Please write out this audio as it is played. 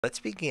Let's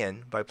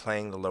begin by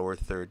playing the lower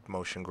third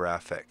motion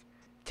graphic.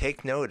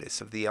 Take notice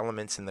of the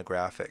elements in the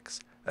graphics,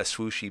 a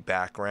swooshy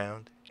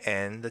background,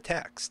 and the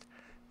text.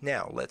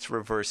 Now let's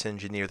reverse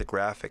engineer the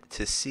graphic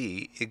to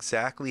see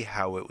exactly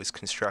how it was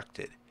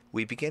constructed.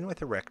 We begin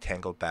with a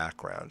rectangle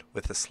background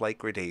with a slight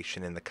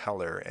gradation in the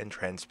color and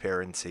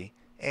transparency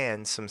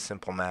and some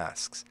simple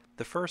masks.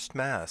 The first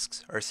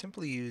masks are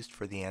simply used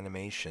for the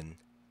animation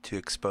to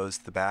expose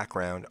the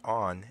background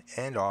on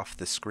and off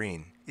the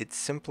screen. It's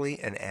simply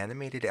an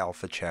animated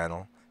alpha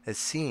channel as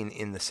seen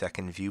in the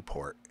second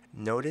viewport.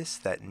 Notice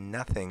that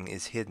nothing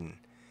is hidden.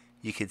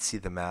 You can see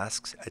the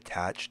masks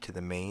attached to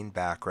the main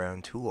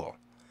background tool.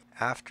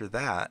 After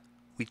that,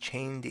 we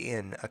chained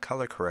in a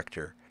color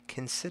corrector.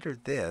 Consider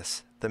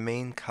this the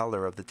main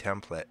color of the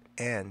template,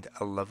 and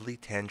a lovely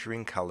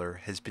tangerine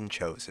color has been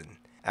chosen.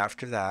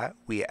 After that,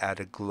 we add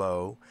a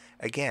glow,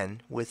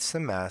 again with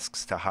some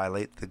masks to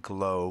highlight the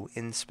glow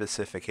in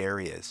specific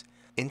areas.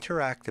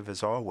 Interactive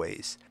as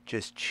always,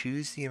 just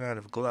choose the amount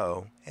of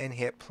glow and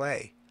hit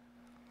play.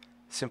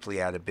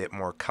 Simply add a bit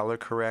more color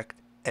correct,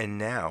 and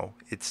now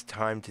it's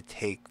time to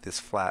take this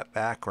flat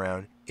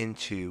background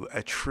into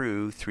a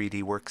true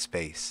 3D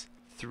workspace.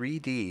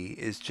 3D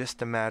is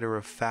just a matter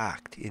of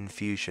fact in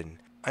Fusion.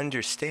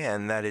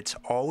 Understand that it's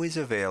always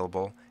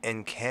available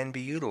and can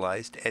be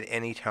utilized at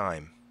any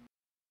time.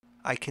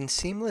 I can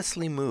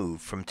seamlessly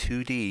move from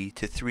 2D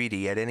to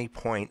 3D at any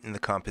point in the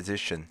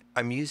composition.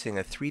 I'm using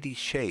a 3D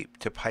shape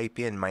to pipe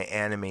in my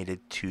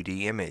animated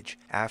 2D image.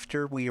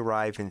 After we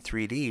arrive in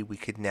 3D, we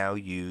could now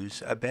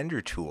use a bender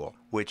tool,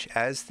 which,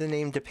 as the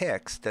name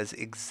depicts, does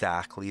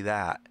exactly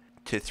that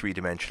to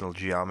three-dimensional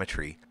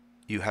geometry.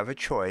 You have a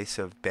choice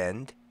of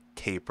bend,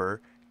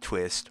 taper,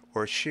 twist,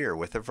 or shear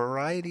with a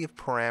variety of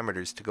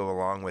parameters to go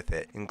along with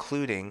it,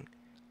 including,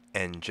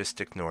 and just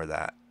ignore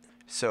that.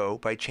 So,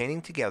 by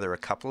chaining together a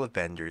couple of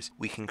benders,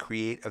 we can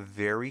create a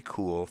very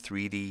cool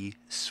 3D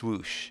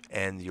swoosh,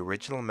 and the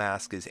original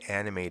mask is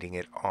animating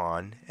it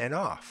on and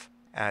off.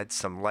 Add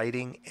some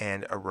lighting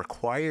and a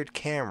required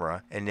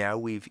camera, and now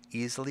we've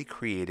easily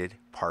created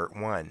part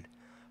 1.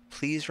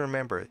 Please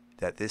remember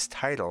that this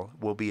title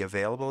will be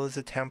available as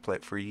a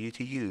template for you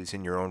to use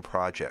in your own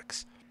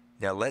projects.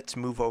 Now let's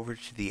move over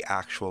to the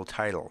actual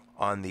title.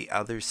 On the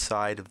other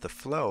side of the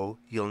flow,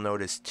 you'll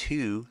notice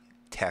two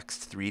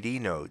text 3D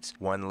nodes,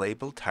 one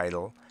labeled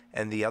title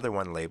and the other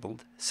one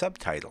labeled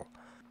subtitle.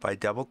 By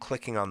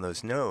double-clicking on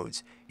those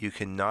nodes, you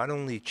can not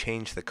only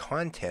change the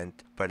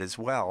content, but as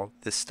well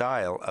the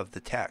style of the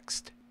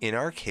text. In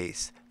our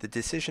case, the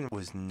decision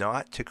was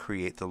not to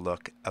create the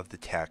look of the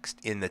text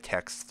in the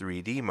text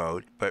 3D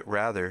mode, but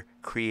rather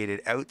create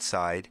it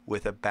outside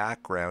with a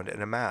background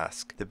and a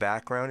mask. The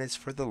background is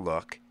for the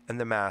look, and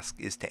the mask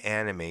is to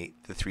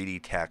animate the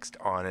 3D text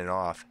on and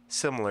off,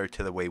 similar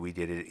to the way we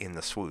did it in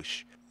the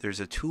swoosh. There's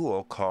a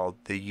tool called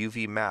the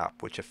UV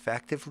map, which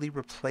effectively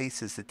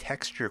replaces the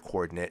texture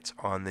coordinates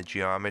on the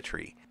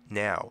geometry.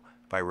 Now,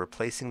 by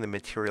replacing the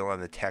material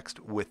on the text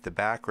with the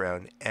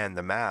background and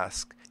the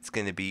mask, it's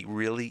going to be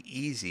really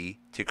easy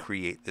to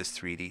create this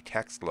 3D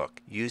text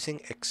look. Using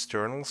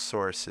external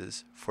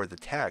sources for the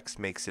text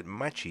makes it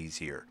much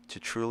easier to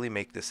truly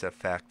make this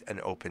effect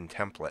an open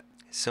template.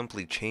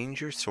 Simply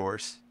change your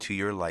source to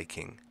your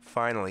liking.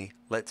 Finally,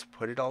 let's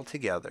put it all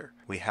together.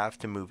 We have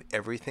to move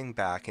everything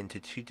back into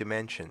 2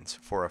 dimensions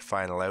for a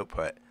final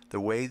output. The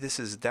way this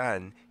is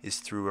done is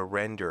through a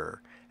renderer.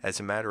 As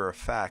a matter of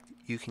fact,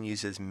 you can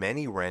use as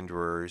many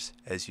renderers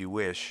as you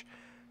wish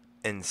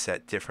and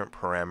set different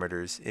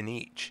parameters in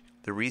each.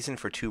 The reason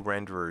for 2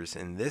 renderers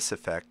in this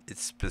effect is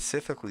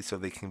specifically so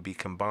they can be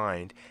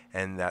combined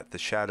and that the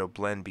shadow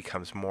blend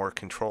becomes more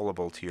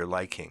controllable to your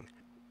liking.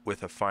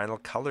 With a final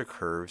color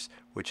curves,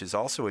 which is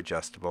also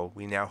adjustable,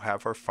 we now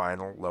have our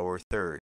final lower third.